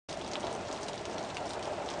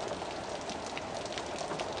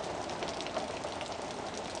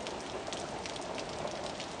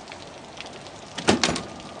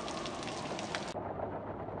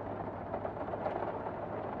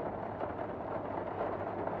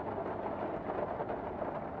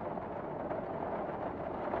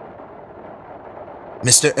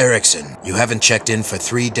Mr. Erickson, you haven't checked in for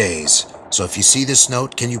 3 days, so if you see this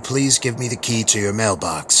note, can you please give me the key to your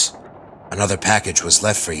mailbox? Another package was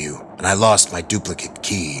left for you, and I lost my duplicate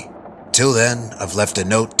key. Till then, I've left a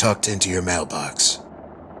note tucked into your mailbox.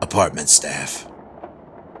 Apartment staff.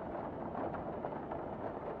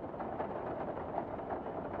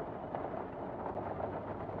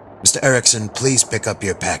 Mr. Erickson, please pick up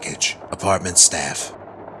your package. Apartment staff.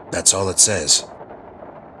 That's all it says.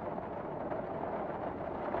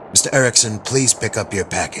 Mr. Erickson, please pick up your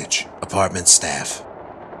package. Apartment staff.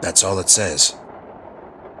 That's all it says.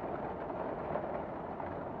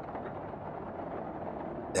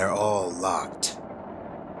 They're all locked.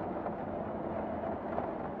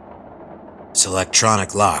 It's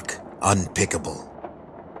electronic lock, unpickable.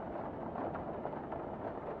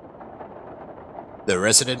 The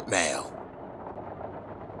resident mail.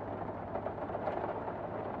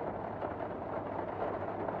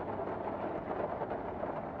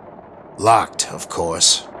 Locked, of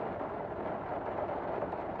course.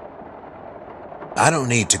 I don't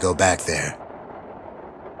need to go back there.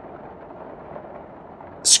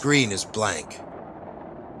 The screen is blank.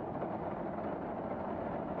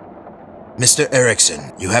 Mr.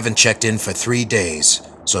 Erickson, you haven't checked in for 3 days,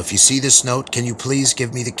 so if you see this note, can you please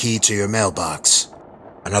give me the key to your mailbox?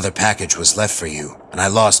 Another package was left for you, and I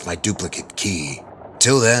lost my duplicate key.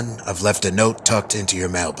 Till then, I've left a note tucked into your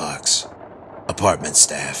mailbox. Apartment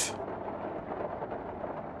staff.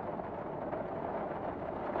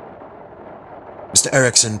 Mr.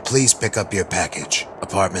 Erickson, please pick up your package.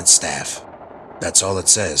 Apartment staff. That's all it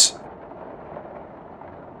says.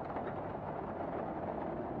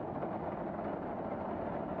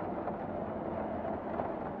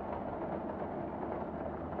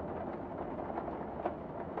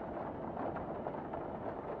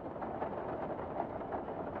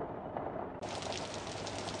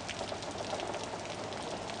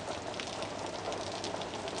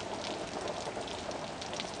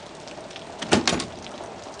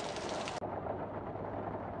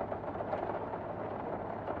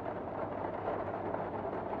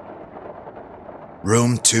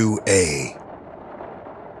 Room 2A.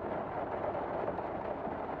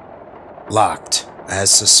 Locked, as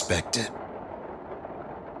suspected.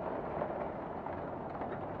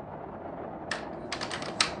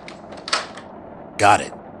 Got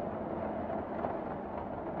it.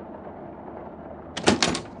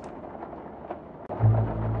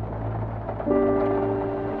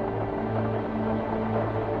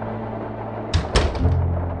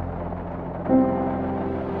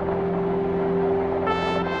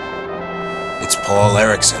 It's Paul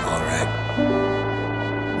Erickson, all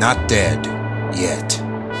right. Not dead, yet.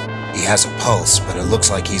 He has a pulse, but it looks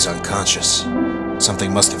like he's unconscious.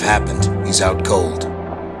 Something must have happened. He's out cold.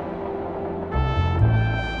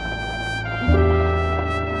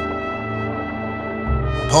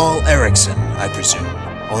 Paul Erickson, I presume.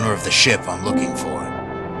 Owner of the ship I'm looking for.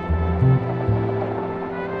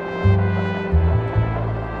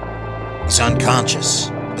 He's unconscious,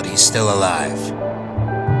 but he's still alive.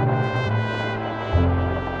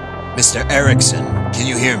 Mr. Erickson, can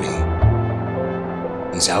you hear me?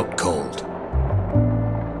 He's out cold.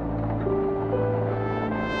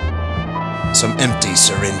 Some empty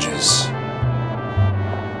syringes.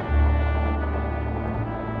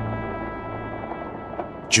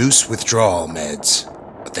 Juice withdrawal meds,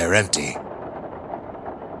 but they're empty.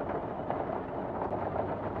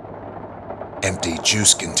 Empty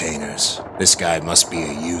juice containers. This guy must be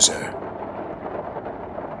a user.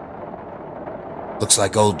 Looks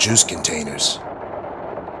like old juice containers.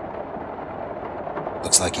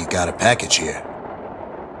 Looks like you got a package here.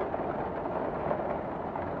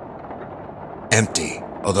 Empty,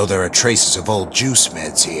 although there are traces of old juice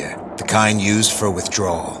meds here, the kind used for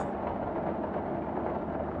withdrawal.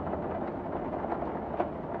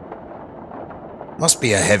 Must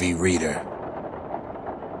be a heavy reader.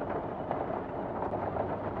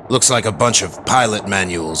 Looks like a bunch of pilot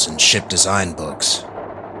manuals and ship design books.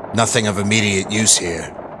 Nothing of immediate use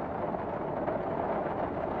here.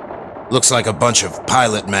 Looks like a bunch of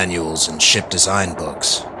pilot manuals and ship design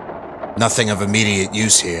books. Nothing of immediate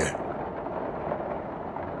use here.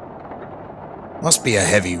 Must be a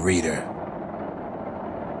heavy reader.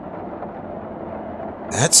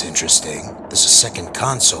 That's interesting. There's a second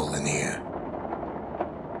console in here.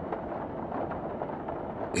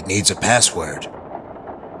 It needs a password.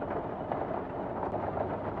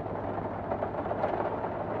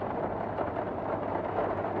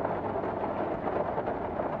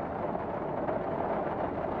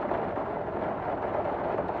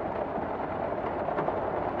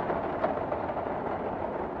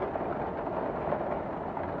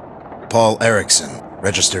 Paul Erickson,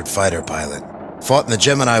 registered fighter pilot. Fought in the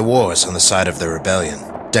Gemini Wars on the side of the rebellion.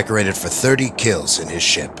 Decorated for 30 kills in his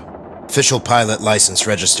ship. Official pilot license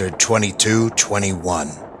registered 2221.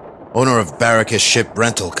 Owner of Barracus Ship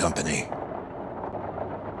Rental Company.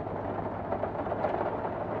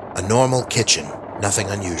 A normal kitchen, nothing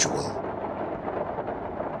unusual.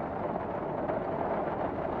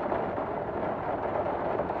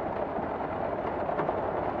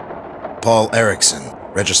 Paul Erickson,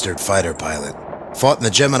 registered fighter pilot. Fought in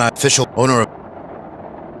the Gemini. Official owner of...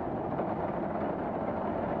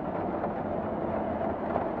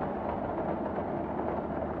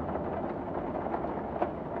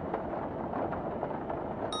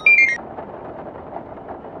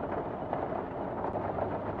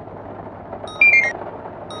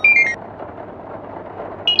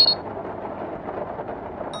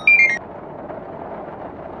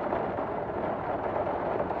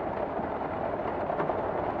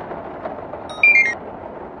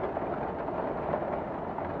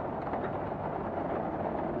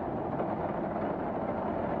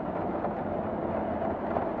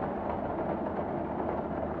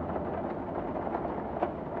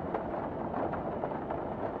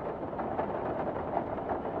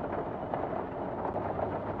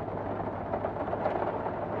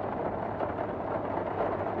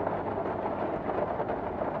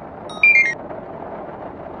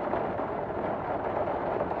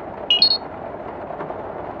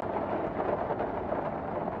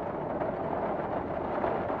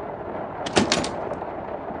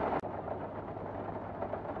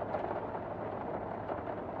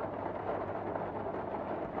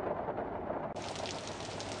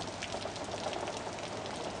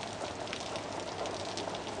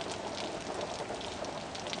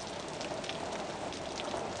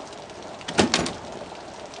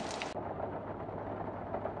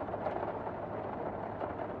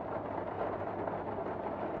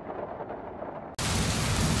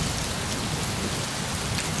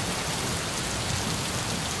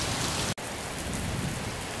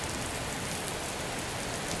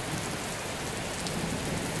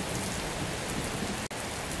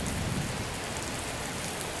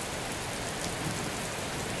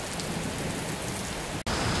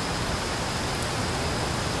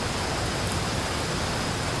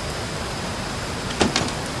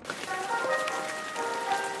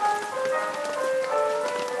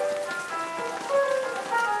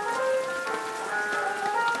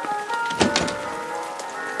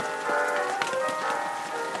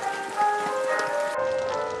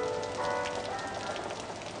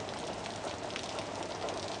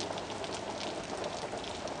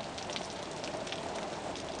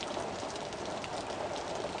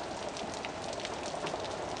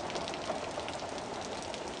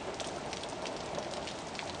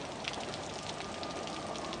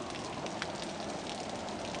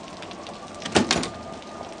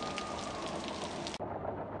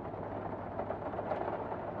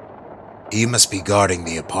 He must be guarding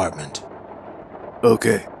the apartment.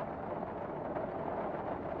 Okay.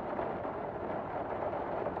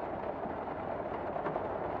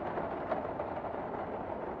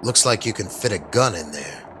 Looks like you can fit a gun in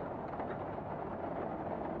there.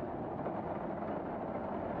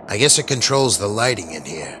 I guess it controls the lighting in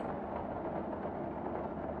here.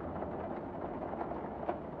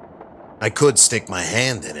 I could stick my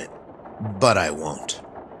hand in it, but I won't.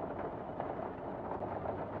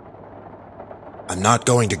 I'm not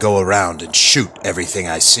going to go around and shoot everything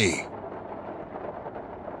I see.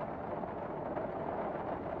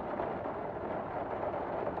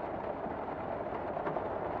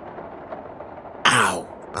 Ow!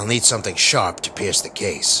 I'll need something sharp to pierce the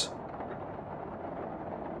case.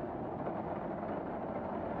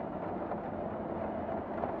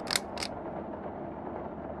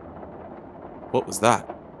 What was that?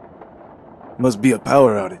 Must be a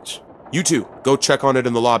power outage. You two, go check on it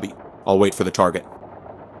in the lobby. I'll wait for the target.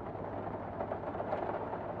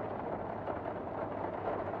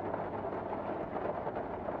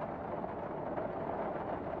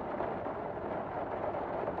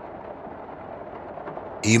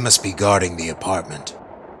 He must be guarding the apartment.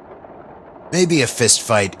 Maybe a fist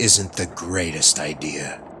fight isn't the greatest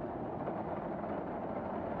idea.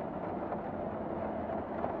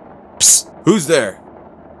 Psst! Who's there?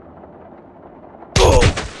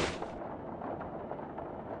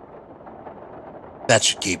 That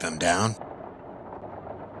should keep him down.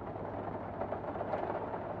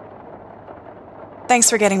 Thanks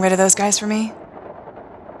for getting rid of those guys for me.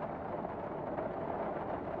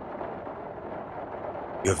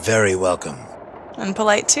 You're very welcome. And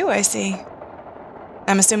polite too, I see.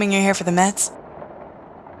 I'm assuming you're here for the meds?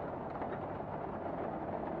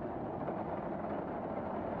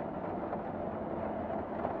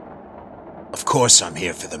 course I'm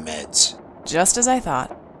here for the meds. Just as I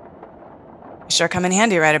thought. You sure come in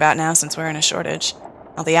handy right about now since we're in a shortage.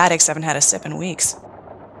 All the addicts haven't had a sip in weeks.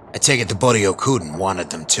 I take it the Boryokuden wanted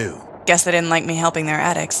them too. Guess they didn't like me helping their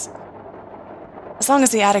addicts. As long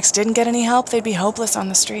as the addicts didn't get any help, they'd be hopeless on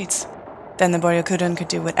the streets. Then the Boryokuden could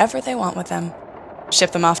do whatever they want with them.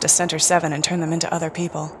 Ship them off to Center 7 and turn them into other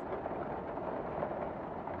people.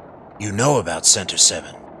 You know about Center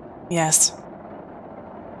 7? Yes.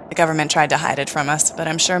 The government tried to hide it from us, but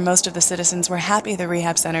I'm sure most of the citizens were happy the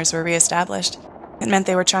rehab centers were reestablished. It meant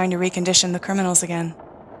they were trying to recondition the criminals again.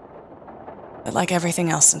 But like everything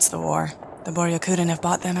else since the war, the Boryokuden have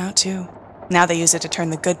bought them out too. Now they use it to turn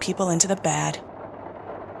the good people into the bad.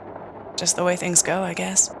 Just the way things go, I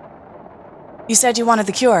guess. You said you wanted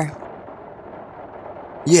the cure.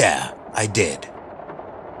 Yeah, I did.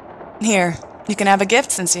 Here, you can have a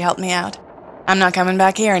gift since you helped me out. I'm not coming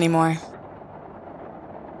back here anymore.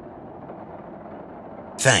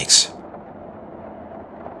 Thanks.